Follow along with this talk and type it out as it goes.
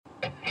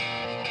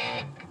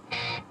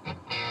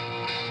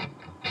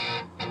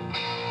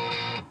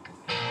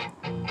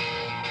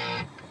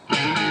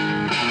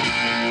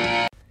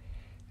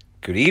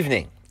Good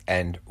evening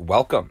and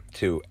welcome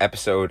to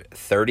episode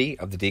 30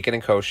 of the Deacon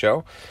and Co.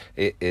 show.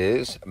 It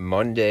is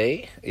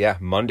Monday. Yeah,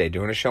 Monday.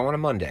 Doing a show on a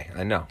Monday.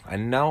 I know.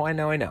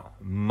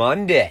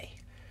 Monday,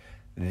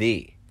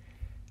 the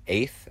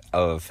 8th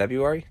of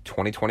February,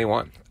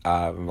 2021.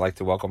 I'd like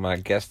to welcome my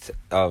guest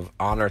of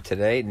honor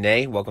today.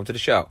 Nay, welcome to the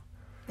show.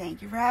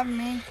 Thank you for having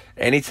me.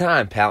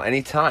 Anytime, pal,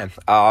 anytime.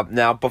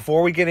 Now,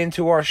 before we get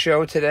into our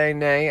show today,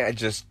 Nay, I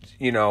just,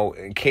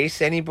 in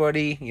case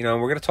anybody, we're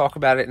going to talk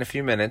about it in a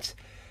few minutes.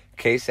 In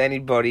case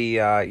anybody,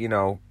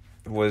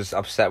 was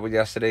upset with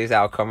yesterday's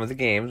outcome of the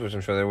games, which I'm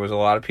sure there was a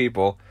lot of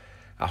people,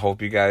 I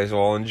hope you guys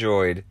all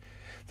enjoyed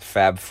the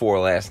Fab Four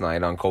last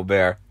night on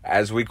Colbert.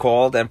 As we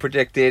called and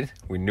predicted,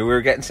 we knew we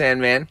were getting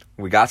Sandman.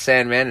 We got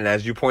Sandman, and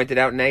as you pointed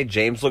out, Nate,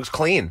 James looks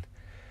clean.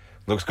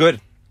 Looks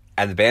good.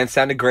 And the band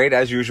sounded great,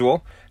 as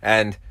usual.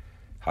 And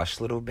hush,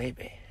 little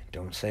baby,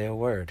 don't say a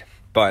word.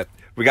 But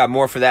we got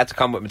more for that to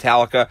come with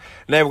Metallica.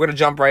 Now we're going to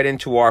jump right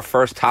into our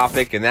first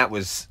topic, and that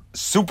was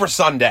Super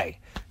Sunday.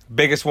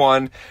 Biggest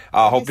one.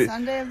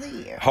 Sunday of the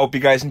year. Hope you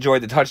guys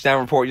enjoyed the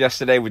touchdown report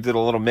yesterday. We did a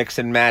little mix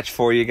and match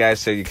for you guys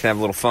so you can have a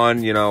little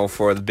fun,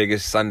 for the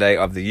biggest Sunday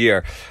of the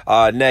year.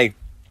 Nay,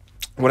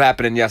 what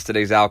happened in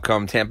yesterday's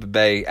outcome? Tampa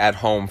Bay at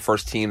home,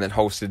 first team that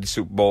hosted the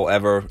Super Bowl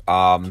ever.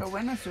 To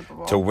win a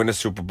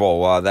Super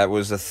Bowl. That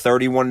was a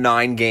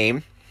 31-9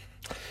 game.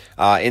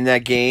 In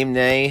that game,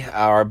 Nay,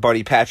 our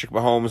buddy Patrick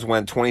Mahomes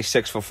went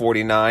 26 for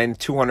 49,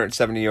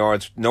 270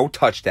 yards, no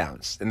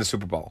touchdowns in the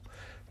Super Bowl.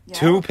 Yeah.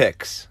 2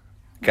 picks.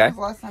 Okay. When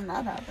was the last time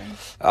that happened?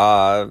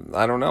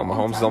 I don't know.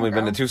 Mahomes has only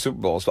been to 2 Super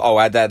Bowls. Oh,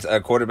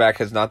 a quarterback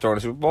has not thrown a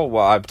Super Bowl.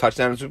 Well, I've touched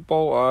down in a Super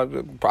Bowl.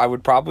 I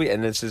would probably,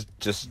 and this is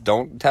just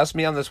don't test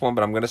me on this one,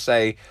 but I'm going to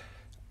say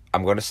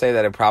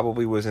that it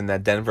probably was in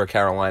that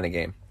Denver-Carolina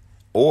game.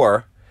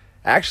 Or,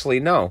 actually,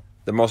 no.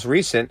 The most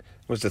recent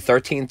was the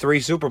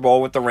 13-3 Super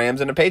Bowl with the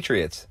Rams and the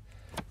Patriots.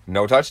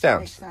 No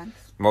touchdowns. Makes sense.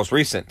 Most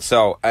recent.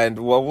 So, and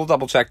we'll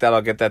double check that.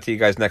 I'll get that to you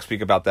guys next week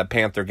about that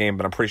Panther game,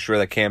 but I'm pretty sure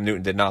that Cam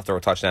Newton did not throw a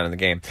touchdown in the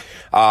game.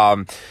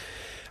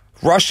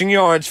 Rushing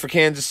yards for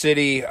Kansas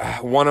City,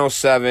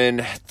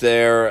 107.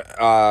 They're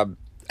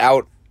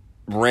outran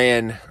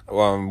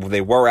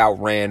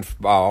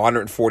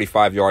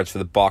 145 yards for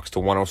the Bucs to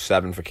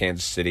 107 for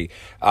Kansas City.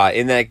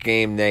 In that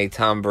game,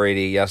 Tom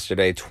Brady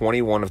yesterday,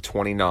 21 of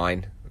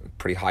 29,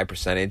 pretty high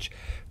percentage.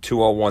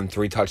 201,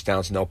 3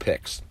 touchdowns, no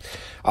picks.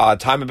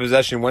 Time of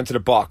possession went to the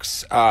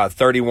Bucs,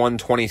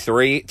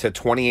 31-23 to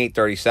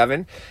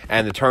 28-37,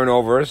 and the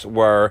turnovers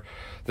were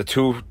the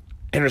 2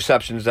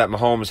 interceptions that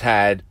Mahomes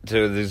had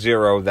to the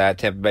 0 that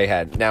Tampa Bay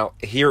had. Now,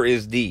 here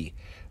is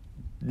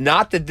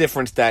not the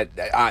difference that,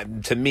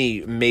 to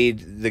me,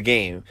 made the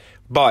game,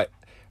 but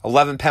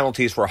 11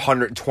 penalties for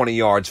 120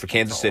 yards for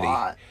Kansas City.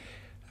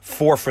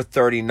 4 for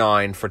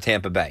 39 for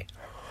Tampa Bay.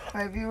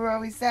 Have you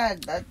always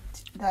said that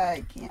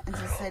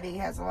Kansas City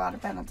has a lot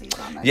of penalties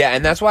on it? Yeah,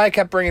 and that's why I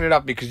kept bringing it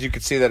up, because you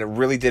could see that it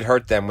really did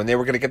hurt them when they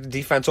were going to get the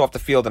defense off the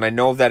field. And I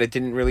know that it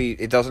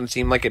doesn't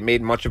seem like it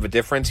made much of a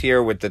difference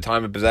here with the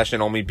time of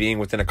possession only being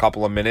within a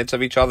couple of minutes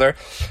of each other.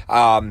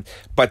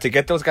 But to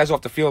get those guys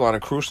off the field on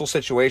crucial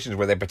situations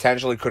where they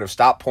potentially could have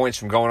stopped points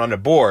from going on the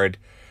board,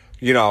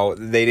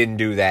 they didn't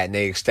do that, and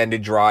they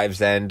extended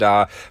drives, and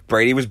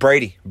Brady was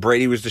Brady.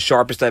 Brady was the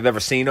sharpest I've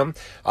ever seen him,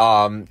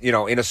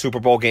 in a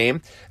Super Bowl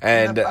game.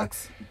 And the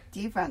Bucs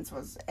defense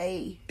was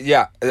A.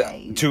 Yeah,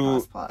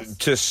 plus.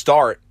 To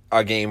start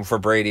a game for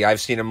Brady, I've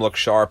seen him look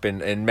sharp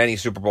in many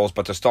Super Bowls,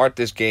 but to start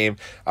this game,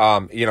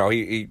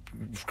 he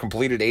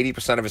completed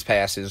 80% of his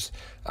passes.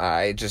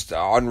 Just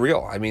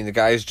unreal. I mean, the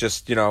guy's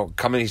just,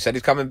 coming. He said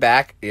he's coming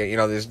back.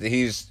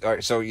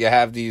 So you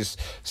have these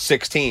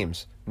 6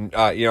 teams.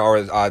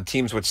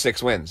 Teams with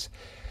 6 wins.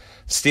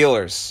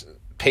 Steelers,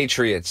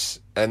 Patriots,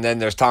 and then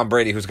there's Tom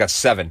Brady, who's got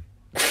 7.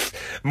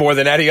 More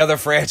than any other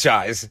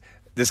franchise.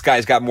 This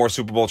guy's got more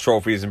Super Bowl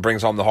trophies and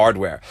brings home the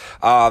hardware.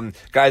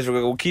 Guys,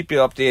 we'll keep you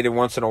updated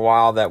once in a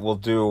while that we'll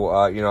do,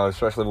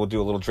 especially we'll do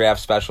a little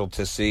draft special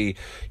to see,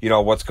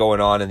 what's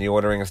going on in the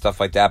ordering and stuff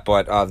like that.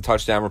 But the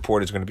touchdown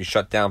report is going to be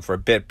shut down for a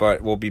bit,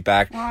 but we'll be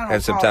back in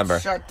September.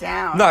 Shut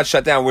down. Not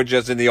shut down. We're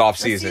just in the off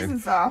season. The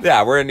season's off.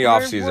 Yeah, we're in the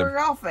off season. We're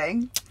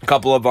golfing. A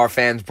couple of our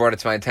fans brought it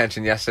to my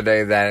attention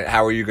yesterday that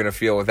how are you going to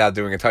feel without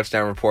doing a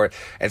touchdown report?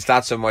 It's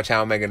not so much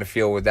how am I going to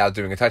feel without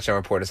doing a touchdown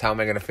report, it's how am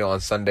I going to feel on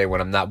Sunday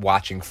when I'm not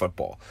watching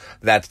football.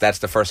 That's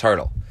the first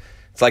hurdle.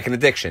 It's like an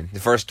addiction.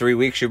 The first 3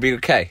 weeks, you'll be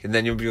okay. And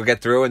then you'll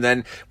get through. And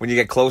then when you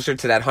get closer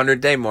to that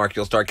 100-day mark,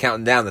 you'll start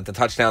counting down that the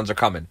touchdowns are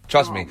coming.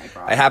 Trust me.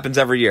 It happens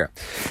every year.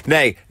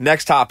 Nay,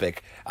 next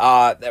topic.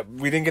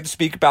 We didn't get to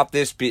speak about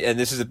this, and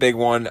this is a big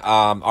one.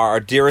 Our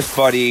dearest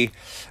buddy,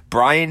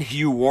 Brian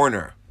Hugh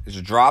Warner,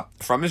 is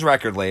dropped from his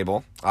record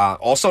label,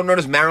 also known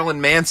as Marilyn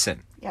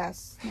Manson.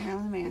 Yes,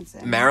 Marilyn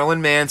Manson.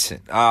 Marilyn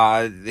Manson.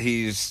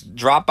 He's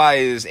dropped by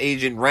his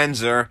agent,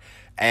 Renzer,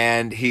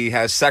 and he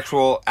has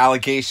sexual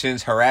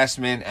allegations,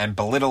 harassment, and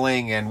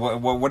belittling. And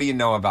what do you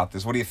know about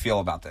this? What do you feel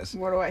about this?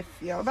 What do I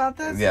feel about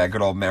this? Yeah,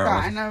 good old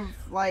Marilyn. Kind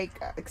of like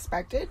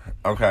expected.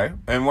 Okay.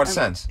 In what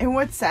sense? In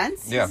what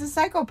sense? Yeah. He's a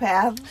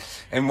psychopath.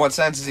 In what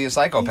sense is he a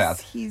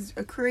psychopath? He's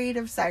a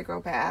creative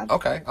psychopath.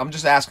 Okay, I'm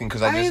just asking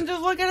because I mean,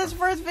 just look at his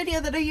first video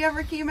that he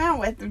ever came out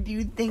with. Do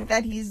you think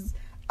that he's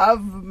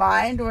of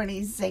mind when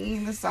he's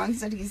singing the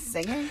songs that he's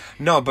singing?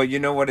 No, but you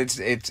know what?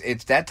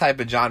 It's that type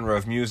of genre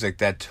of music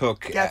that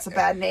took. That's a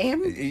bad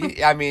name.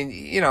 I mean,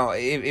 you know,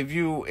 if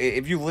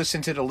you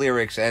listen to the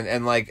lyrics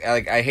and like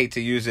I hate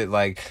to use it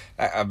like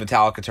a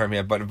Metallica term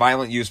here, but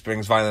violent use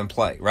brings violent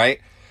play,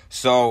 right?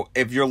 So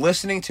if you're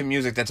listening to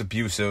music that's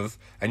abusive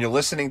and you're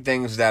listening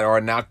things that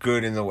are not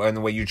good in the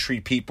way you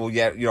treat people,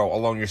 yet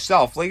alone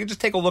yourself, like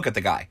just take a look at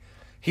the guy.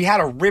 He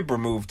had a rib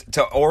removed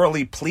to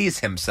orally please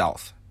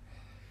himself.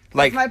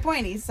 Like, that's my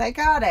point. He's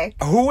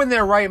psychotic. Who in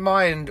their right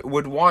mind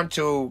would want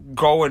to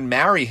go and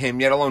marry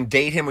him, yet alone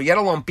date him, or yet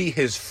alone be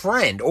his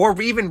friend,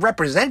 or even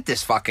represent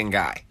this fucking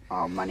guy?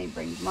 Oh, money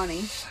brings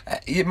money.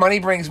 Money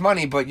brings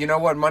money, but you know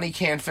what? Money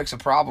can't fix a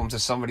problem to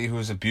somebody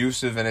who's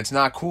abusive, and it's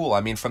not cool. I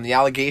mean, from the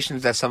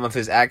allegations that some of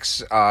his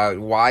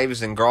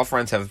ex-wives and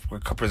girlfriends have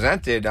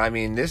presented, I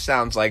mean, this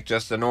sounds like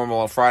just a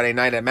normal Friday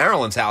night at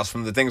Marilyn's house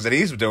from the things that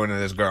he's doing to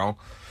this girl,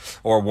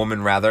 or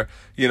woman rather,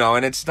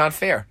 and it's not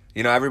fair.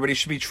 Everybody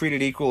should be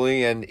treated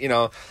equally, and,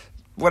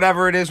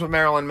 whatever it is with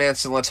Marilyn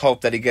Manson, let's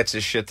hope that he gets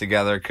his shit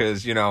together,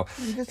 because, You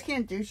just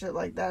can't do shit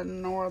like that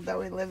in the world that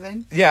we live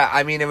in. Yeah,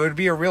 I mean, it would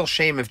be a real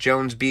shame if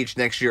Jones Beach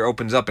next year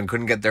opens up and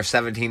couldn't get their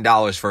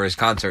 $17 for his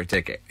concert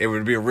ticket. It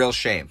would be a real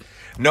shame.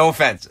 No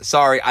offense.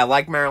 Sorry, I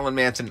like Marilyn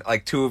Manson,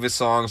 like 2 of his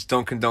songs,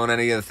 don't condone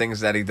any of the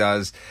things that he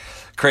does.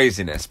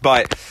 Craziness.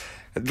 But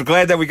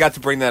glad that we got to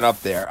bring that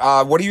up there.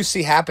 What do you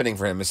see happening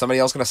for him? Is somebody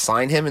else going to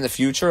sign him in the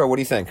future, or what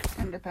do you think?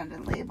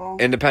 Independent label.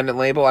 Independent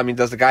label? I mean,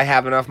 does the guy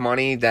have enough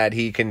money that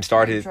he can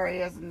start I'm sure he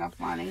has enough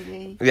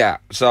money. Yeah,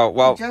 so,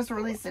 well... He just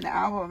released an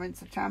album in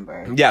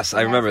September. Yes,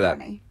 I remember that.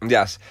 Money.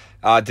 Yes.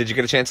 Did you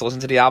get a chance to listen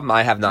to the album?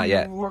 I have not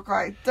yet.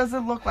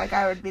 Doesn't look like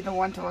I would be the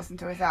one to listen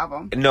to his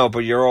album. No, but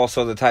you're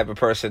also the type of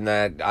person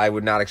that I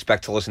would not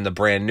expect to listen to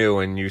brand new,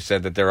 and you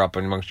said that they're up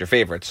amongst your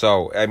favorites.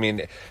 So, I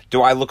mean,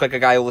 do I look like a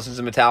guy who listens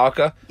to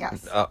Metallica? Yes.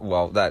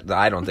 Well, that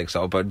I don't think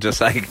so, but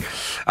just like...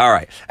 All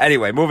right.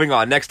 Anyway, moving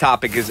on. Next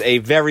topic is a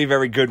very,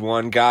 very good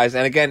one, guys.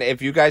 And again,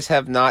 if you guys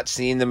have not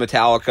seen the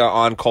Metallica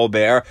on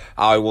Colbert,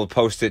 I will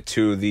post it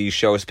to the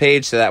show's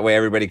page, so that way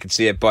everybody can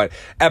see it. But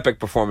epic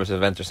performance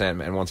of Enter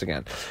Sandman, once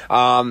again.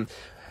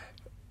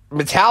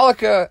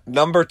 Metallica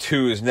number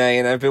 2's nay,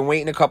 and I've been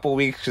waiting a couple of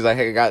weeks because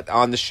I got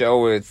on the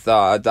show with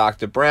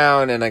Dr.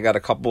 Brown, and I got a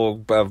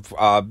couple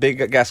of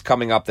big guests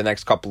coming up the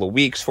next couple of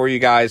weeks for you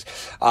guys,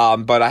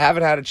 but I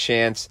haven't had a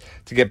chance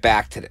to get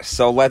back to this.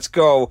 So let's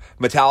go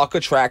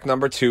Metallica track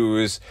number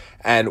 2's,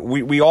 and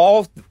we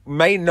all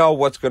may know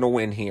what's going to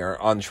win here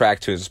on track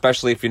 2's,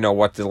 especially if you know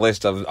what the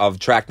list of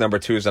track number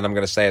 2's that I'm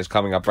going to say is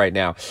coming up right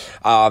now.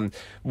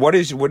 What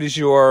is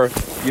your,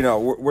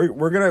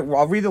 we're going to,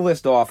 I'll read the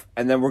list off,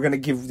 and then we're going to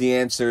give the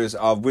answers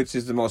of which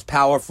is the most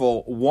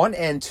powerful, 1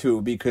 and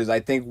 2, because I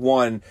think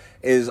 1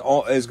 is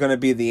going to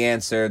be the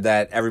answer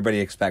that everybody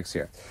expects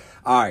here.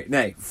 All right,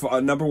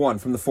 number 1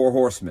 from the Four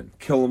Horsemen,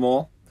 Kill 'Em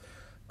All.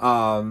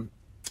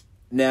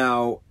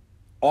 Now,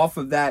 off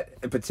of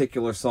that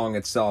particular song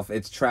itself,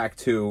 it's track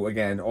 2,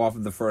 again, off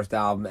of the first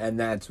album, and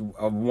that's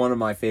one of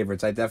my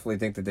favorites. I definitely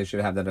think that they should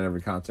have that at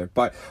every concert.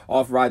 But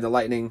off Ride the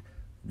Lightning,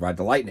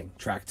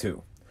 track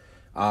 2.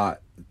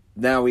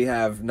 Now we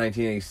have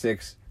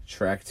 1986,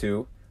 track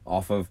 2,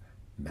 off of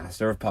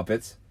Master of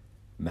Puppets.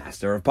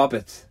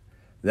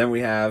 Then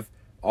we have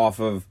off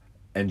of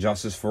And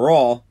Justice for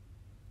All.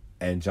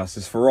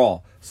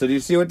 So do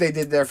you see what they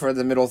did there for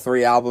the middle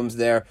 3 albums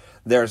there?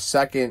 Their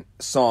second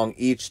song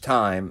each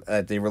time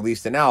that they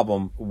released an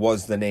album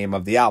was the name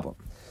of the album.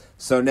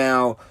 So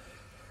now,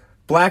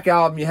 Black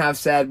Album, you have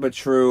Sad But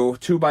True,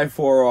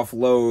 2x4 off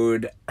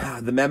Load,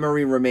 The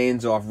Memory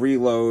Remains off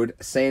Reload,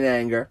 Saint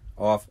Anger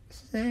off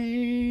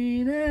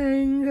Saint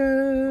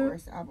Anger.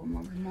 Worst album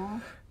of them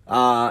all.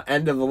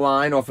 End of the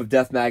Line off of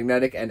Death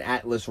Magnetic, and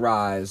Atlas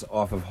Rise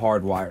off of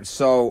Hardwired.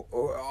 So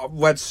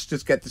let's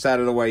just get this out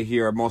of the way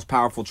here. Most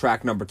powerful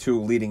track number 2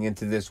 leading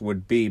into this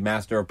would be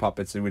Master of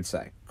Puppets, it would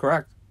say.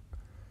 Correct?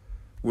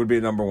 Would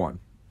be number 1.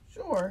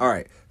 Sure. All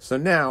right. So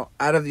now,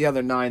 out of the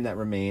other 9 that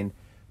remain,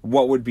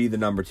 what would be the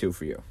number 2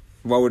 for you?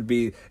 What would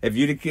be, if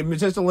you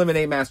just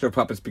eliminate Master of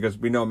Puppets, because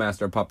we know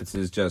Master of Puppets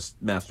is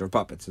just Master of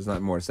Puppets. There's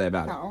nothing more to say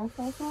about it.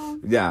 Powerful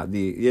song? Yeah,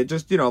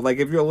 just, like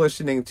if you're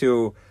listening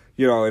to,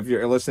 if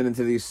you're listening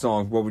to these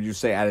songs, what would you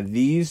say out of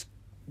these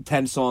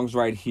 10 songs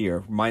right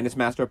here, minus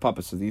Master of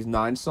Puppets, so these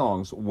 9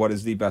 songs, what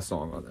is the best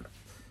song on there?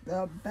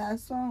 The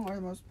best song or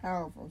the most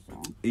powerful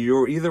song?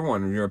 Either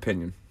one, in your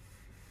opinion.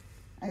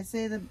 I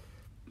say the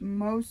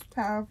most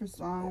powerful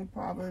song will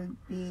probably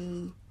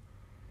be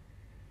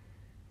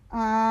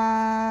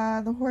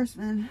The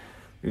Horseman.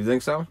 You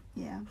think so?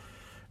 Yeah.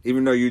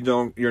 Even though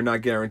you're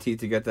not guaranteed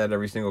to get that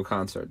every single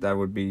concert. That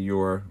would be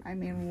your... I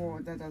mean, well,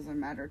 that doesn't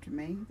matter to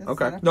me. That's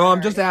Okay. No,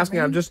 I'm just asking.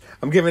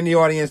 I'm giving the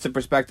audience the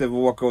perspective of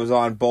what goes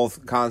on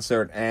both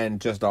concert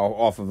and just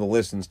off of the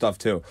list and stuff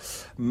too.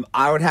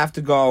 I would have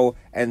to go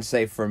and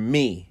say for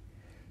me,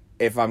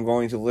 if I'm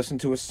going to listen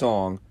to a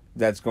song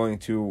that's going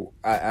to,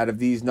 out of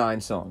these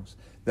 9 songs,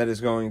 that is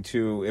going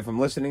to, if I'm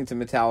listening to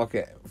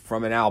Metallica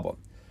from an album,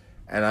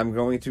 and I'm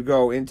going to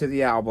go into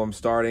the album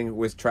starting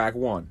with track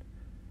 1,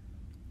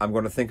 I'm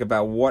going to think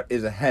about what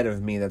is ahead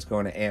of me that's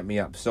going to amp me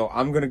up. So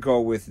I'm going to go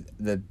with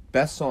the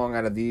best song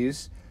out of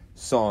these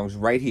songs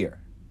right here.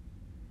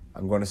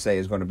 I'm going to say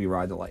is going to be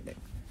Ride the Lightning.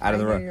 I knew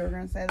you were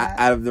going to say that.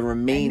 Out of the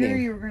remaining... I knew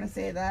you were going to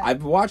say that.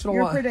 I've watched a lot.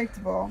 You're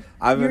predictable.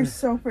 You're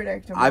so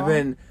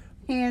predictable.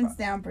 Hands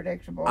down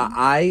predictable.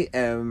 I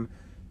am...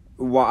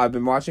 Well, I've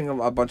been watching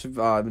a bunch of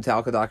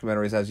Metallica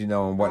documentaries, as you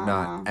know, and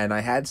whatnot. And I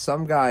had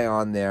some guy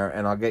on there,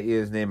 and I'll get you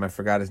his name. I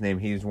forgot his name.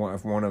 He's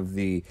one of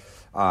the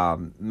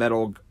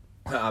metal...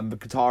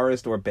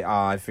 guitarist, or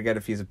I forget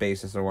if he's a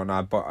bassist or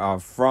whatnot, but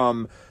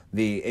from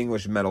the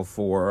English metal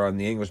and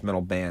the English metal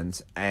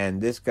bands.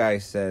 And this guy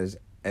says,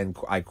 and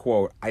I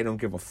quote, "I don't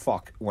give a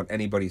fuck what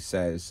anybody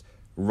says.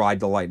 Ride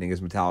the Lightning is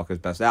Metallica's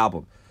best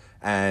album."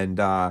 And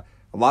a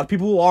lot of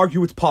people will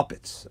argue it's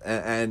Puppets,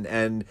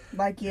 and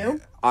like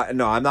you.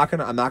 No, I'm not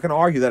gonna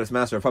argue that it's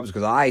Master of Puppets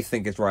because I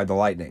think it's Ride the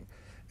Lightning.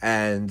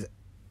 And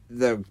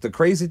the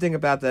crazy thing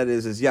about that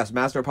is yes,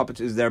 Master of Puppets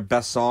is their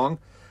best song.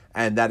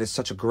 And that is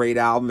such a great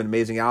album, an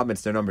amazing album.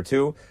 It's their number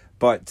 2.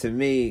 But to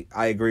me,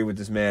 I agree with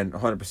this man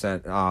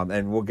 100%.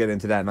 And we'll get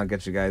into that, and I'll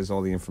get you guys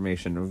all the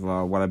information of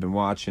what I've been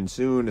watching as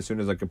soon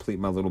as I complete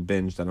my little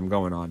binge that I'm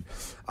going on.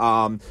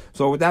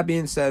 So with that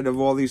being said, of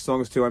all these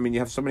songs, too, I mean, you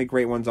have so many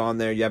great ones on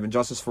there. You have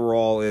Injustice for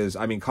All is,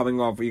 I mean, coming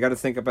off, you got to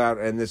think about,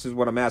 and this is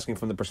what I'm asking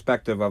from the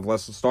perspective of,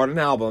 let's start an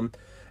album,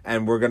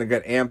 and we're going to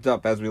get amped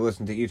up as we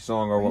listen to each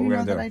song or what we're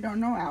going to do. I don't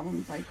know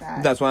albums like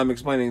that. That's why I'm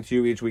explaining to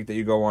you each week that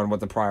you go on what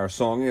the prior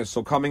song is.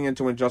 So coming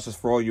into Injustice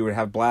for All, you would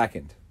have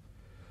Blackened.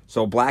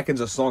 So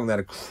Blackened's a song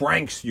that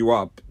cranks you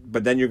up,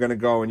 but then you're going to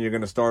go and you're going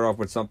to start off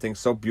with something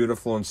so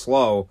beautiful and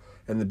slow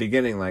in the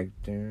beginning, like,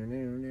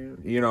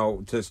 you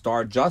know, to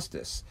start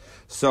Justice.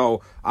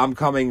 So I'm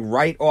coming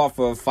right off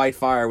of Fight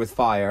Fire with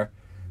Fire,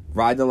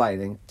 Ride the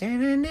Lightning,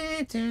 and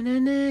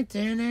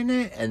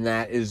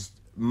that is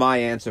my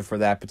answer for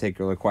that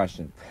particular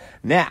question.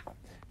 Now,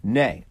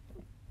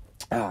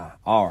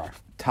 our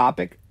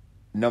topic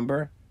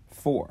number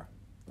 4,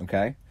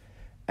 okay?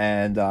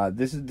 And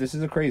this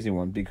is a crazy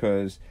one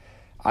because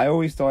I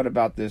always thought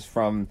about this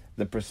from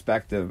the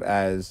perspective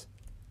as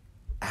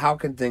how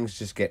can things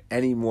just get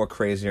any more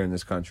crazier in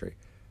this country?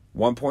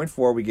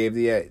 1.4, we gave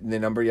the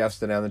number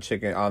yesterday on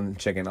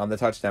the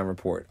touchdown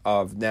report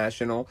of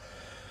National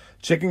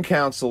Chicken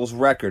Council's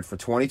record for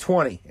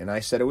 2020, and I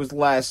said it was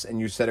less,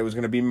 and you said it was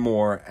going to be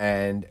more.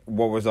 And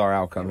what was our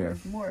outcome here? It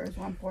was more. It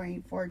was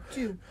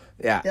 1.42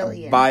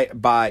 billion.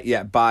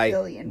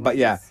 Billion. But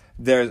yeah,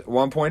 there's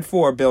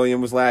 1.4 billion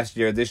was last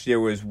year. This year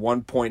was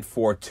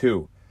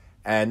 1.42,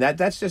 and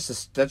that's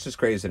just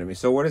crazy to me.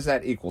 So what does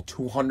that equal?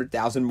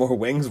 200,000 more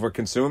wings were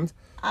consumed.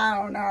 I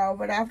don't know,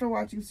 but after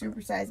watching Super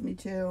Size Me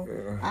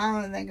 2, I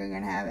don't think I'm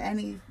going to have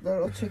any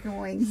little chicken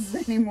wings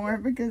anymore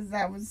because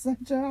that was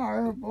such a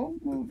horrible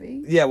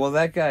movie. Yeah, well,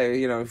 that guy,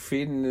 you know,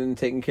 feeding and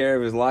taking care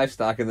of his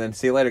livestock and then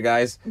see you later,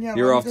 guys. Yeah,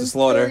 you're off to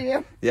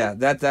slaughter. Yeah,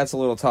 that's a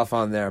little tough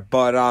on there.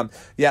 But,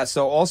 yeah,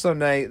 so also,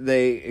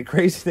 the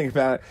crazy thing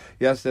about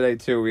yesterday,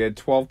 too, we had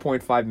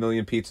 12.5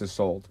 million pizzas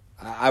sold.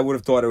 I would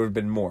have thought it would have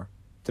been more,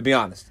 to be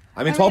honest.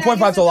 I mean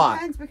 12.5 is a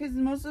lot. Because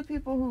most of the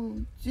people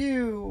who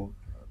do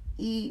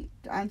eat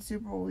on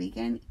Super Bowl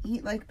weekend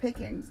eat like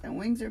pickings, and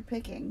wings are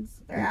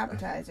pickings. They're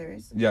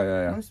appetizers.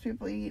 Yeah. Most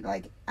people eat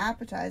like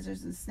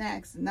appetizers and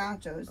snacks and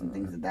nachos and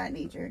things of that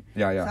nature.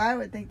 Yeah. So I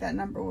would think that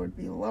number would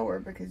be lower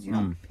because you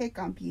don't pick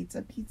on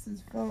pizza.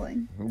 Pizza's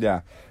filling.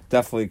 Yeah,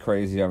 definitely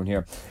crazy over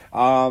here.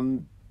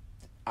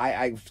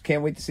 I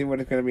can't wait to see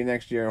what it's going to be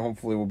next year, and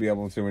hopefully we'll be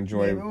able to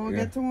enjoy it. Maybe we'll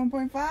get to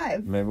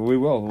 1.5. Maybe we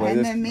will. The way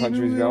this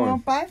country's going.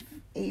 Won't buy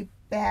 8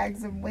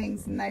 bags of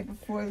wings the night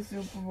before the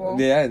Super Bowl.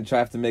 Yeah, and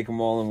try to make them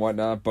all and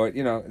whatnot. But,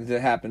 you know,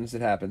 it happens.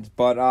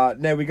 But,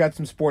 we got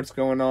some sports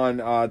going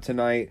on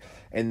tonight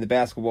in the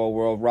basketball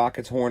world.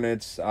 Rockets,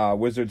 Hornets,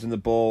 Wizards and the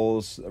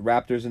Bulls,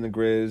 Raptors and the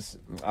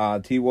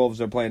Grizz. T-Wolves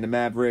are playing the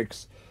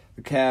Mavericks.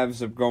 The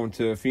Cavs are going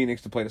to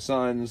Phoenix to play the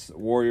Suns.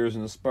 Warriors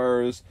and the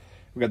Spurs.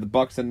 We got the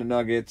Bucks and the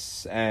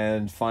Nuggets,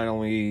 and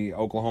finally,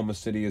 Oklahoma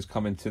City is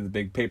coming to the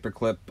big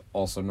paperclip,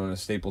 also known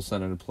as Staples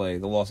Center, to play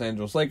the Los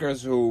Angeles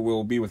Lakers, who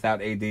will be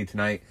without AD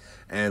tonight,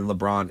 and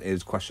LeBron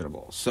is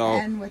questionable.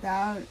 And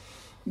without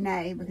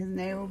Nay, because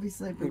Nay will be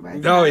sleeping by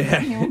the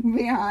time he will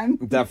be on.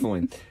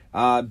 Definitely.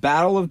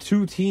 Battle of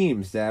two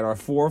teams that are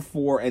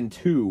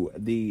 4-4-2.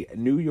 The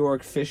New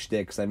York Fish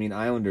Sticks,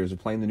 Islanders, are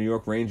playing the New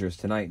York Rangers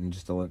tonight in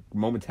just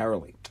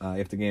momentarily,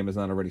 if the game has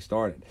not already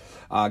started.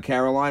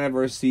 Carolina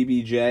versus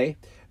CBJ.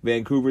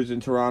 Vancouver's in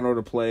Toronto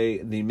to play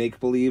the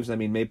Maple Leafs.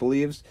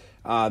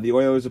 The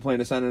Oilers are playing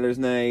the Senators.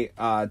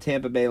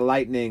 Tampa Bay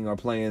Lightning are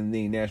playing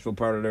the Nashville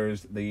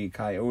Predators. The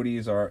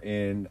Coyotes are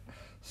in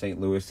St.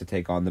 Louis to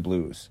take on the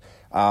Blues.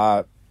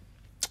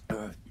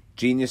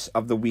 Genius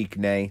of the week,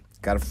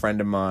 got a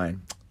friend of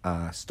mine.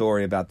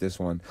 Story about this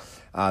one.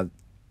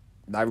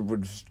 I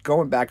was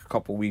going back a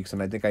couple weeks,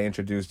 and I think I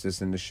introduced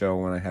this in the show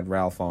when I had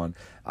Ralph on,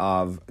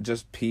 of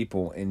just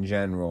people in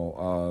general,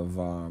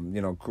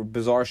 of,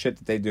 bizarre shit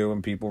that they do,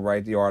 and people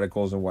write the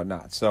articles and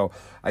whatnot. So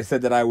I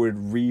said that I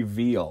would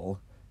reveal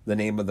the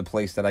name of the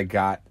place that I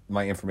got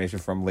my information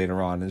from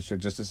later on, and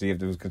just to see if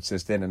it was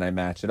consistent, and I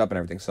matched it up and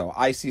everything. So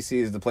ICC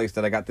is the place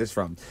that I got this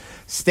from.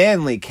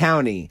 Stanley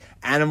County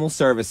Animal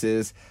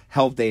Services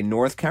helped a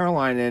North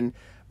Carolinian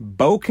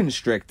boa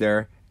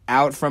constrictor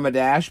out from a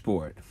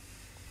dashboard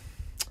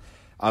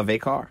of a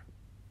car.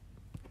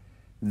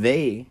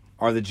 They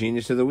are the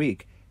genius of the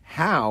week.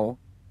 How,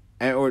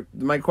 or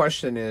my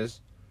question is,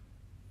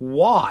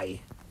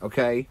 why,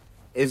 okay,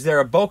 is there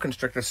a boa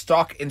constrictor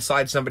stuck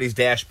inside somebody's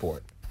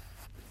dashboard?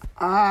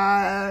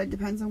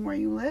 Depends on where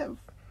you live.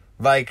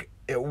 Like,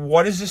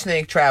 what is the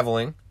snake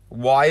traveling?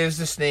 Why is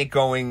the snake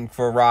going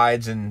for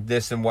rides and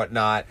this and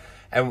whatnot?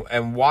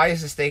 And why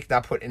is the snake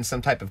not put in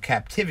some type of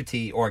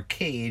captivity or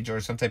cage or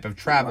some type of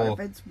travel? What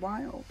if it's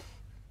wild?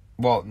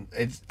 Well,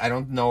 I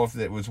don't know if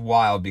it was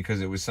wild because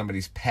it was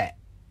somebody's pet.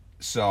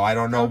 So I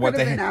don't know what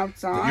the...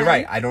 outside. You're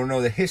right. I don't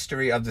know the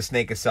history of the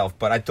snake itself,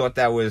 but I thought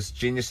that was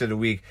genius of the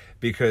week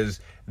because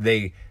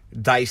they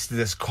diced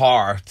this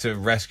car to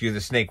rescue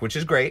the snake, which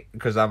is great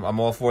because I'm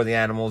all for the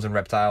animals and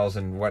reptiles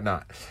and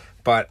whatnot.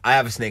 But I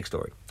have a snake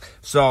story.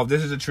 So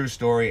this is a true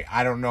story.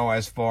 I don't know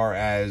as far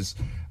as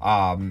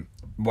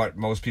what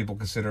most people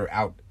consider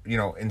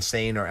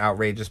insane or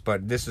outrageous,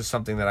 but this is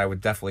something that I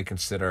would definitely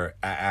consider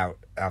out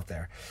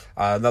there.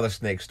 Another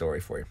snake story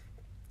for you.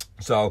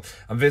 So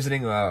I'm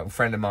visiting a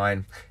friend of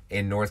mine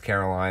in North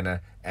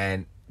Carolina,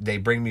 and they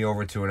bring me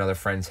over to another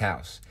friend's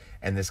house,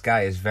 and this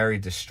guy is very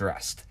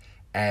distressed,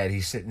 and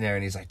he's sitting there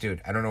and he's like,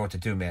 dude, I don't know what to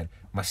do, man.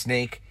 My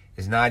snake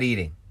is not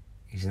eating.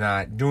 He's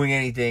not doing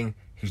anything.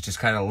 He's just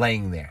kind of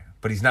laying there,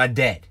 but he's not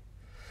dead.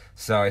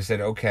 So I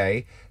said,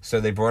 okay. So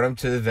they brought him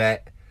to the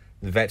vet.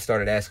 The vet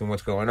started asking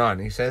what's going on.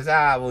 And he says,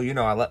 I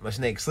let my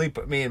snake sleep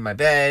with me in my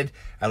bed.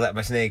 I let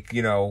my snake,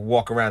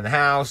 walk around the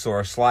house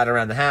or slide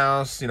around the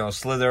house,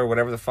 slither,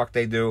 whatever the fuck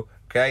they do,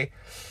 okay?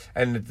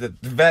 And the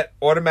vet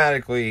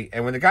automatically,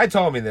 and when the guy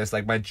told me this,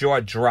 like, my jaw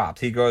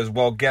dropped. He goes,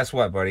 well, guess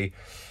what, buddy?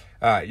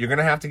 You're going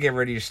to have to get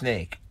rid of your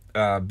snake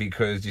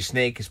because your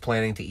snake is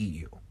planning to eat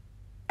you.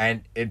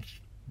 And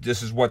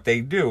this is what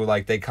they do.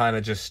 Like, they kind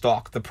of just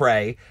stalk the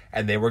prey,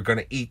 and they were going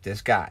to eat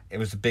this guy. It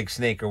was a big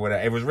snake or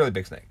whatever. It was a really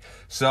big snake.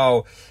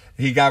 So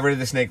he got rid of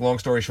the snake, long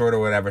story short or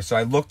whatever. So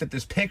I looked at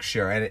this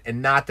picture,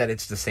 and not that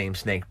it's the same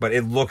snake, but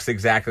it looks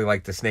exactly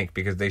like the snake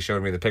because they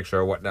showed me the picture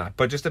or whatnot.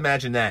 But just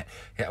imagine that.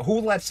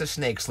 Who lets a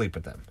snake sleep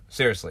with them?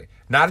 Seriously.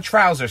 Not a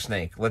trouser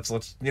snake. Let's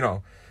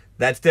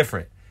that's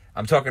different.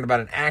 I'm talking about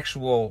an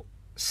actual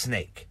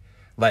snake.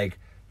 Like,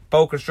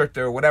 boa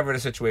constrictor, whatever the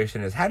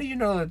situation is. How do you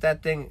know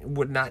that thing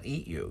would not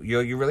eat you?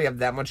 You really have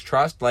that much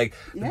trust? Like,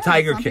 yeah, the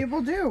Tiger some King.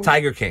 People do.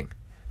 Tiger King.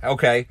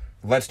 Okay,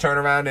 let's turn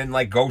around and,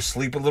 go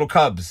sleep with little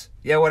cubs.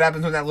 Yeah, what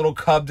happens when that little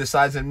cub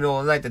decides in the middle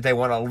of the night that they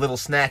want a little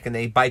snack and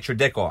they bite your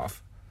dick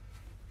off?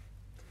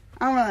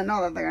 I don't really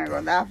know that they're going to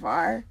go that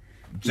far.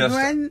 Just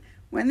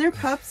when they're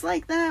pups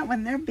like that,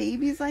 when they're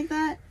babies like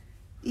that,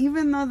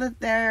 even though that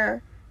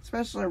they're,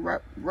 especially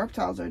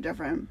reptiles are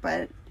different,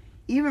 but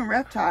even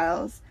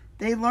reptiles,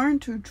 they learn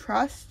to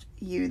trust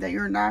you, that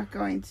you're not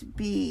going to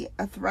be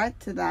a threat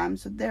to them,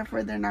 so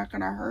therefore they're not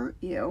going to hurt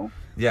you.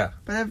 Yeah.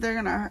 But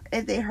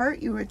if they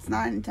hurt you, it's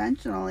not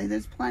intentionally.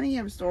 There's plenty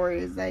of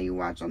stories that you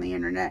watch on the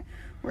internet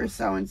where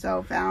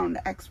so-and-so found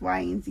X, Y,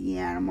 and Z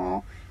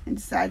animal and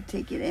decided to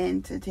take it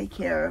in to take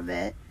care of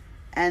it,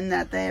 and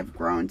that they have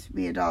grown to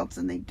be adults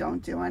and they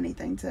don't do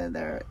anything to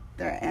their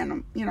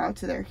animal,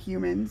 to their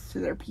humans, to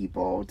their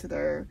people, to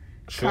their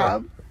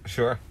cub.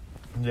 Sure.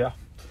 Yeah.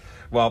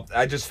 Well,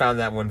 I just found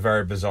that one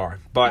very bizarre.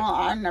 But well,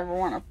 I never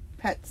want a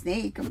pet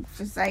snake. I'm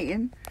just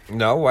saying.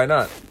 No, why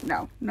not?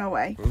 No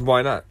way.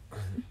 Why not?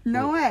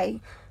 No way.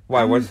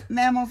 Why? What?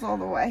 Mammals all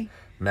the way.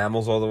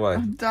 Mammals all the way.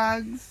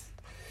 Dogs.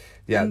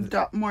 Yeah. And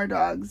more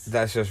dogs.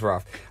 That's just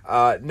rough.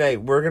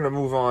 Nate, we're going to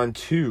move on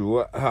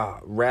to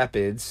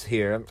Rapids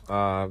here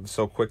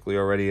so quickly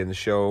already in the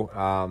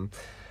show.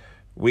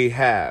 We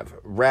have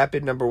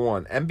Rapid number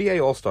 1,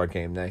 NBA All-Star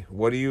Game, Nate.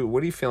 What are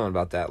you feeling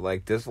about that?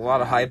 Like, there's a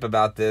lot of hype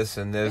about this,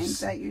 and I think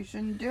that you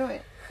shouldn't do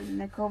it. In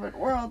the COVID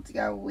world, you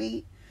gotta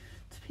wait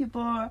till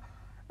people are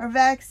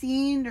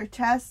vaccinated or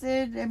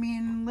tested. I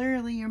mean,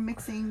 literally, you're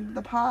mixing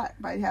the pot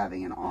by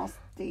having an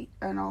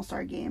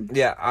all-star game.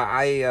 Yeah,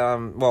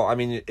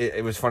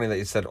 it was funny that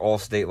you said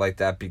all-state like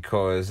that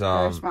because they're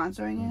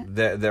sponsoring it.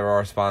 They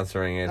are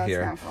sponsoring it. That's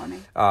here. That's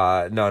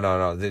not funny.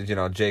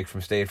 No. Jake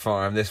from State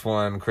Farm, this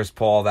one, Chris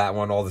Paul, that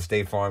one, all the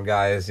State Farm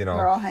guys.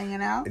 They're all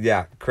hanging out.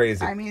 Yeah,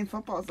 crazy. I mean,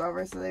 football's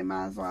over, so they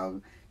might as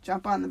well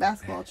jump on the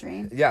basketball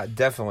train. Yeah,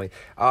 definitely.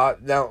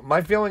 Now,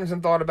 my feelings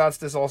and thought about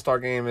this All-Star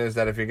game is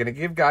that if you're going to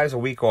give guys a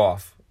week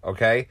off,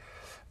 okay,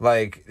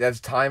 like,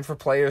 that's time for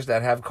players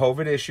that have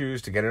COVID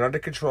issues to get it under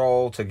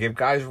control, to give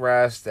guys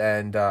rest,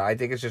 and I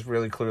think it's just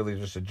really clearly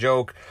just a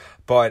joke.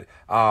 But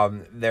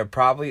there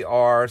probably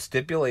are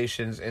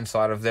stipulations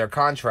inside of their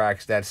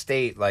contracts that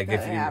state, like, That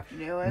they have to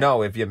do it.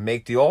 no, if you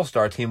make the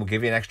All-Star team, we'll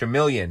give you an extra $1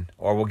 million,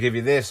 or we'll give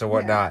you this or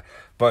whatnot. Yeah.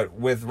 But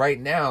with right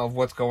now,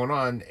 what's going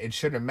on, it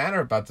shouldn't matter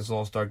about this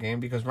All-Star game,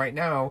 because right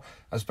now,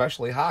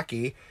 especially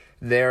hockey,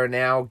 they're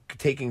now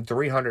taking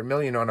 $300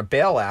 million on a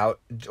bailout,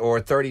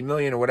 or $30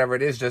 million or whatever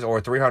it is, just, or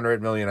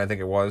 $300 million, I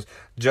think it was,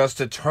 just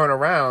to turn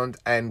around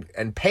and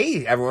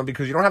pay everyone,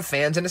 because you don't have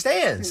fans in the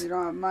stands. Because you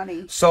don't have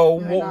money. So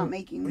You're not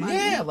making money.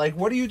 Yeah, like,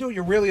 what do you do?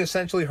 You're really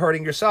essentially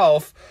hurting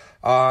yourself,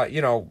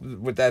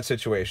 with that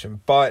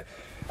situation. But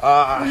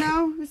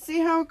We'll see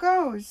how it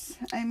goes.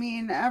 I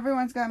mean,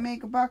 everyone's got to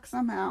make a buck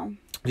somehow.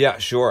 yeah,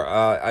 sure.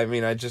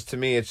 To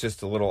me, it's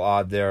just a little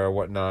odd there or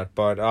whatnot.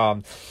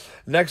 But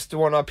next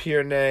one up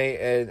here,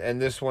 Nay,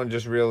 and this one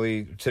just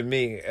really, to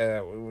me,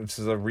 this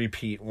is a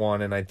repeat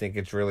one, and I think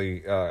it's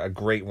really a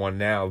great one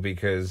now,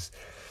 because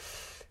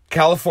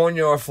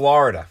California or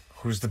Florida,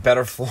 who's the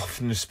better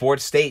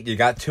sports state? You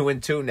got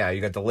 2-2 now.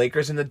 You got the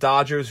Lakers and the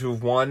Dodgers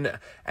who've won,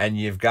 and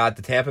you've got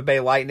the Tampa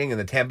Bay Lightning and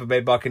the Tampa Bay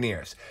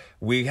Buccaneers.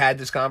 We had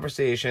this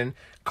conversation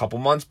a couple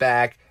months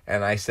back,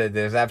 and I said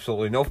there's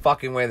absolutely no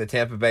fucking way the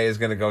Tampa Bay is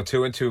going to go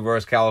 2-2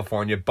 versus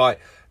California, but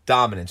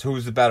dominance.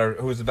 Who's the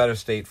better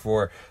state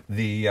for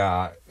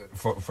the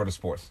for the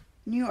sports?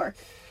 New York.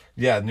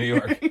 Yeah, New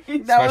York.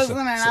 That wasn't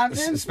an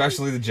option?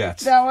 Especially the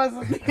Jets. That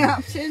wasn't the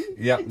option?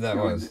 Yep, that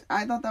was.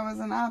 I thought that was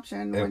an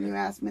option when you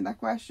asked me that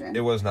question.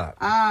 It was not.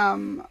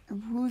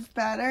 Who's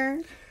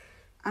better?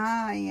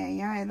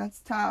 Yeah, that's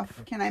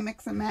tough. Can I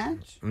mix and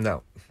match?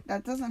 No.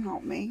 That doesn't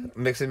help me.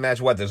 Mix and match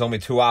what? There's only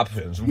two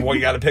options. Well,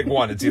 you got to pick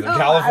one. It's either No,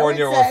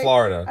 California or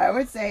Florida. I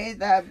would say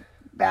that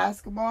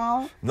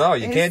basketball. No,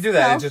 you can't do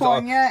that.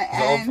 California,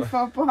 and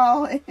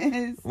football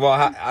is.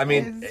 Well,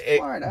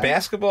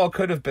 basketball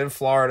could have been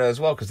Florida as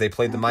well, because they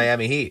played the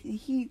Miami Heat. The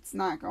Heat's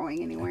not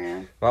going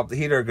anywhere. Well, the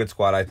Heat are a good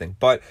squad, I think.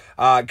 But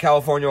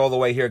California all the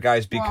way here,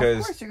 guys, because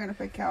of course you're going to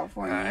pick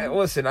California.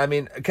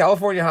 Listen,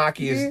 California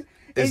hockey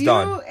is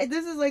done.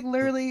 This is like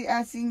literally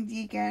asking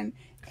Deacon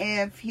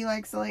if he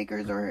likes the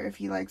Lakers or if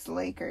he likes the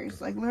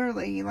Lakers. Like,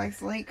 literally, he likes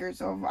the Lakers,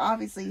 so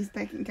obviously he's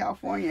picking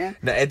California.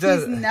 No, it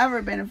does. He's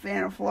never been a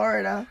fan of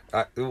Florida.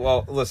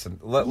 Well, listen.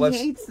 He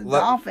hates the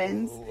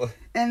Dolphins.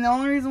 And the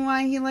only reason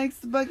why he likes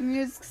the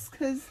Buccaneers is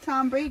because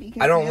Tom Brady.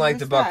 I don't like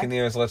the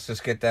Buccaneers. Let's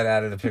just get that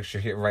out of the picture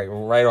here,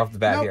 right off the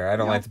bat here. I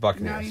don't like the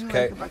Buccaneers. No, you okay?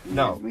 like the Buccaneers.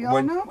 No, we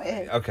all know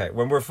it. Okay,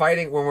 when we're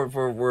fighting, when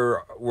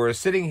we're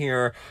sitting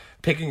here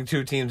picking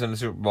two teams in the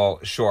Super Bowl,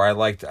 sure, I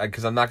liked,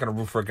 because I'm not going to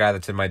root for a guy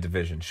that's in my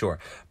division, sure.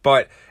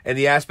 But in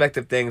the aspect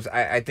of things,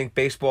 I think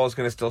baseball is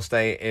going to still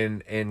stay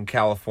in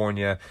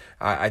California.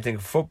 I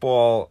think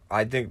football,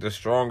 I think the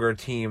stronger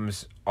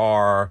teams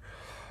are.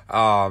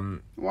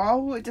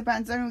 Well, it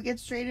depends on who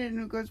gets traded and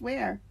who goes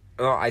where.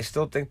 Well, I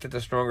still think that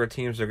the stronger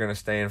teams are going to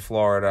stay in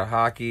Florida.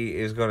 Hockey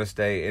is going to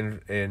stay in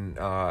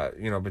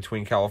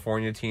between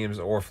California teams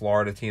or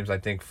Florida teams. I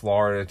think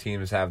Florida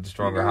teams have the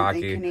stronger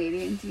hockey. Think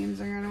Canadian teams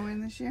are going to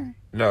win this year?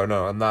 No,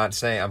 I'm not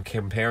saying. I'm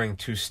comparing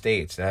two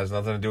states. It has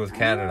nothing to do with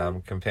Canada.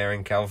 I'm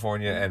comparing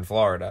California and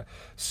Florida.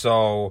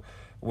 So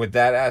with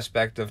that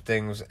aspect of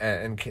things,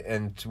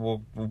 and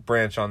we'll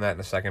branch on that in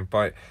a second,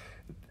 but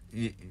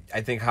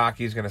I think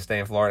hockey is going to stay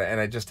in Florida, and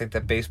I just think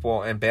that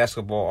baseball and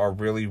basketball are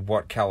really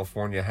what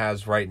California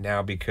has right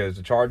now, because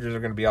the Chargers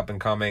are going to be up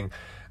and coming.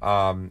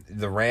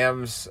 The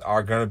Rams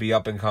are going to be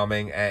up and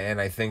coming,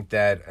 and I think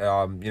that,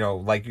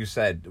 like you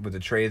said, with the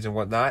trades and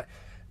whatnot,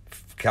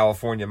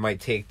 California might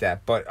take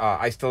that. But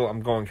I'm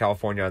going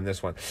California on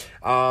this one.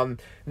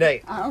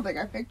 Nate, I don't think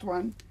I picked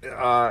one.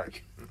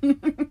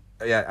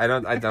 Yeah, I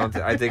don't.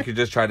 I think you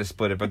just tried to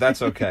split it, but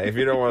that's okay. If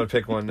you don't want to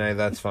pick one, Nate,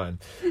 that's fine.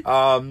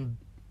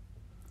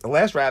 The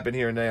last rapid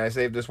here, Nay, I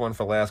saved this one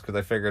for last because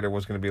I figured it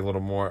was going to be a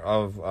little more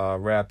of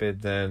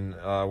rapid than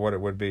what it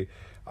would be.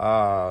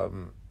 Top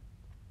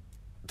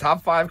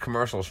 5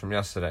 commercials from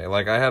yesterday.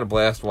 Like, I had a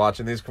blast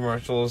watching these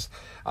commercials.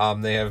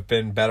 They have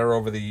been better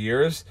over the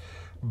years,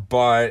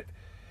 but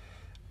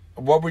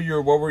what were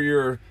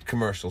your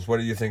commercials?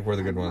 What do you think were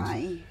the good ones?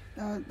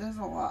 There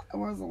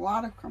was a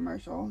lot of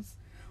commercials.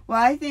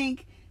 Well, I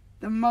think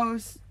the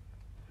most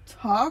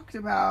talked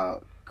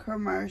about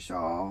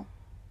commercial,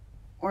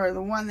 or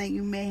the one that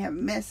you may have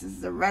missed,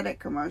 is the Reddit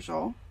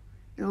commercial.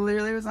 It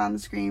literally was on the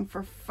screen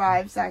for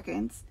 5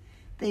 seconds.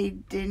 They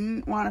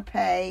didn't want to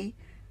pay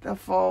the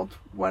full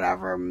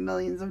whatever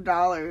millions of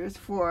dollars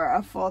for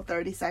a full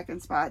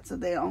 30-second spot, so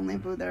they only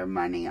blew their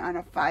money on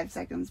a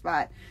 5-second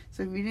spot.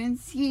 So if you didn't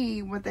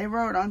see what they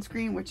wrote on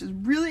screen, which is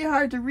really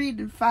hard to read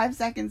in 5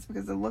 seconds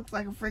because it looks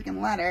like a freaking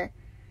letter,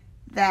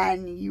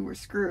 then you were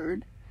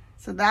screwed.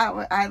 So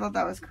I thought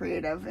that was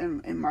creative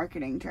in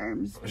marketing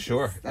terms.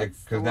 Sure,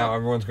 because now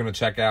everyone's going to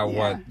check out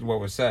what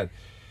was said.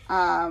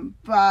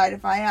 But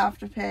if I have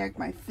to pick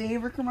my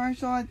favorite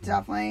commercial, it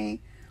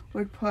definitely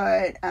would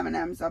put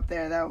M&M's up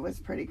there. That was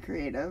pretty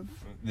creative.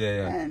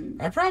 Yeah.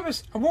 And I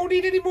promise I won't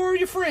eat any more of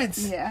your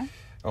friends. yeah.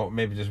 Oh,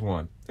 maybe just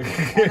one.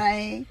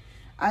 And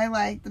I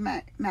like the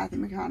Matthew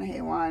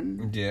McConaughey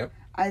one. Yeah.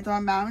 I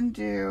thought Mountain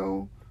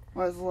Dew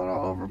was a little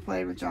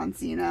overplayed with John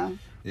Cena.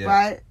 Yeah.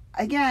 But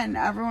again,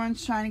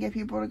 everyone's trying to get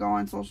people to go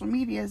on social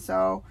media,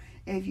 so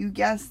if you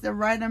guess the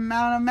right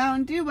amount of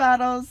Mountain Dew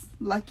bottles,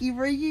 lucky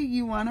for you,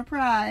 you won a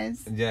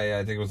prize. Yeah,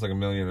 I think it was like $1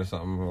 million or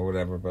something or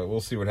whatever, but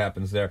we'll see what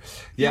happens there.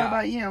 Yeah. What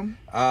about you?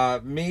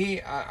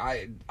 Me,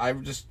 I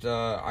just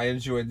I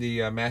enjoyed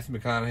the Matthew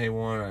McConaughey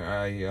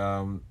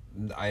one.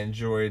 I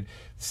enjoyed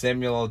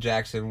Samuel L.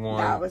 Jackson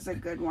one. That was a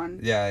good one.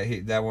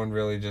 Yeah, that one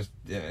really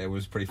it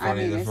was pretty funny.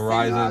 I mean, The it's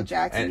Verizon Samuel L.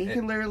 Jackson. He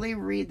could literally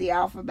read the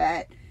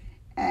alphabet,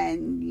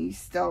 and you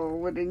still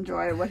would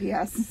enjoy what he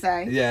has to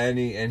say. Yeah, and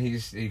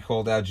he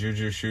called out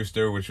Juju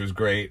Schuster, which was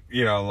great.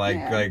 You know,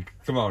 like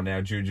come on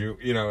now, Juju.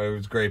 You know, it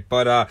was great.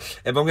 But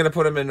if I'm gonna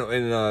put him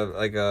in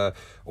like a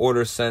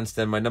order sense,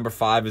 then my number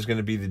 5 is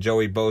gonna be the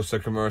Joey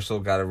Bosa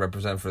commercial. Got to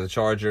represent for the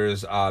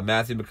Chargers.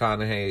 Matthew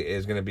McConaughey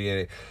is gonna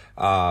be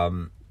a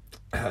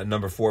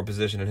number 4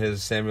 position, and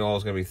his Samuel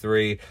is gonna be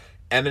 3.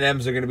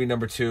 M&M's are going to be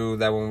number 2.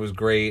 That one was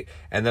great.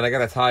 And then I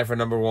got a tie for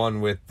number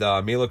 1 with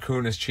Mila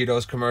Kunis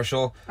Cheetos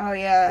commercil. Oh,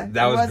 yeah.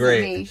 That was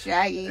great. Me,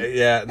 Shaggy.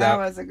 Yeah. That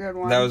was a good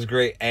one. That was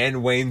great.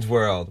 And Wayne's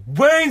World.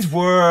 Wayne's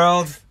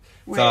World!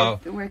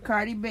 With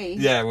Cardi B.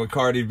 Yeah, with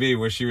Cardi B,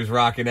 where she was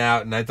rocking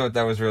out. And I thought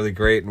that was really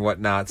great and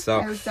whatnot. So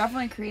it was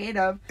definitely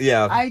creative.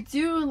 Yeah. I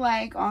do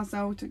like,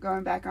 also, to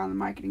going back on the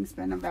marketing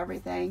spin of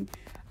everything,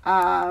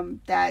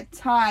 that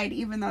tied,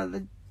 even though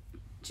the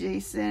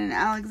Jason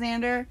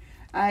Alexander...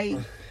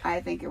 I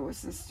think it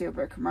was a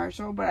stupid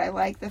commercial, but I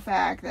like the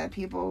fact that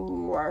people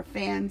who are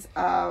fans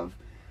of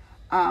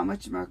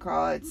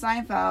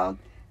Seinfeld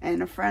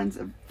and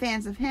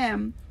fans of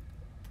him,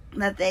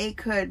 that they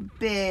could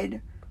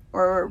bid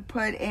or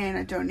put in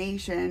a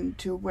donation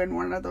to win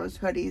one of those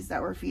hoodies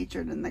that were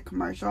featured in the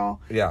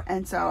commercial. Yeah.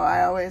 And so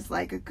I always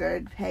like a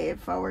good pay it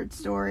forward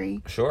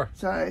story. Sure.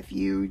 So if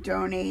you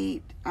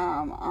donate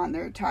on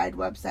their Tide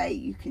website,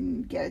 you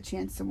can get a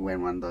chance to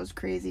win one of those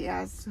crazy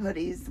ass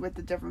hoodies with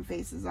the different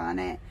faces on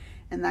it.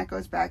 And that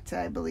goes back to,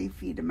 I believe,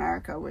 Feed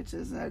America, which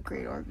is a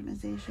great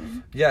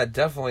organization. Yeah,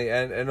 definitely.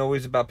 And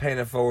always about paying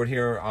it forward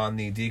here on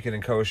the Deacon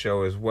and Co.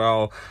 show as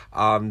well.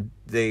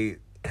 They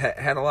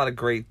had a lot of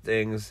great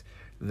things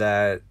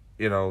that,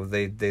 you know,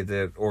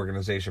 the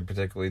organization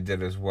particularly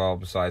did as well.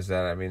 Besides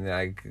that, I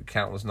mean,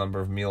 countless number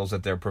of meals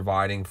that they're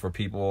providing for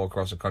people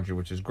across the country,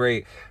 which is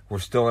great. We're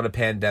still in a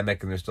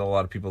pandemic, and there's still a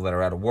lot of people that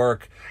are out of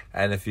work.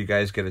 And if you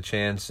guys get a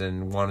chance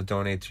and want to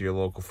donate to your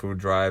local food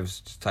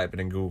drives, just type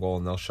it in Google,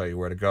 and they'll show you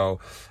where to go.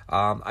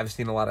 I've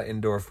seen a lot of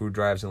indoor food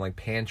drives in, like,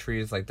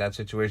 pantries, like that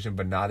situation,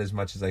 but not as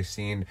much as I've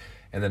seen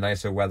in the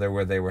nicer weather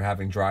where they were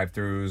having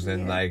drive-thrus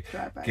and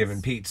giving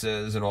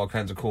pizzas and all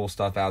kinds of cool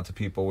stuff out to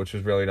people, which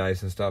was really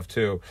nice and stuff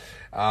too.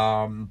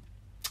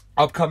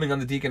 Upcoming on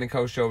the Deacon and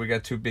Co. show, we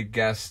got 2 big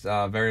guests,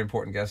 very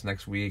important guests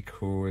next week,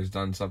 who has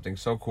done something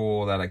so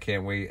cool that I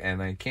can't wait, and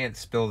I can't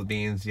spill the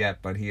beans yet,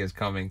 but he is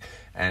coming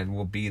and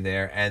will be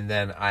there. And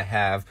then I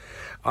have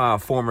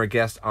former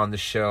guest on the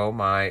show,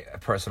 my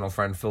personal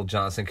friend Phil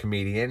Johnson,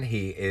 comedian.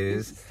 He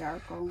is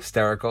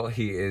hysterical.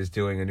 He is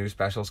doing a new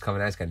special. It's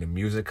coming out. He's got new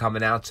music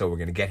coming out, so we're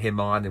going to get him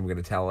on, and we're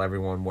going to tell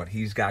everyone what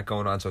he's got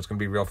going on, so it's going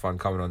to be real fun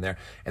coming on there.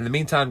 In the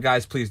meantime,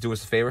 guys, please do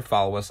us a favor.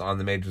 Follow us on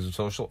the majors of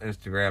social,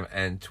 Instagram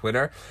and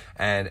Twitter.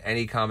 And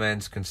any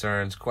comments,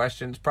 concerns,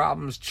 questions,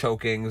 problems,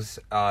 chokings,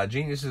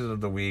 geniuses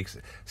of the weeks,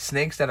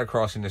 snakes that are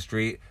crossing the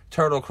street,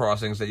 turtle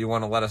crossings that you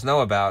want to let us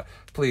know about,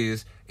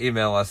 please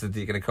email us at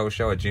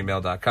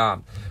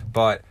deaconandcoshow@gmail.com.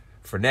 But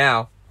for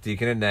now,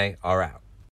 Deacon and Nay are out.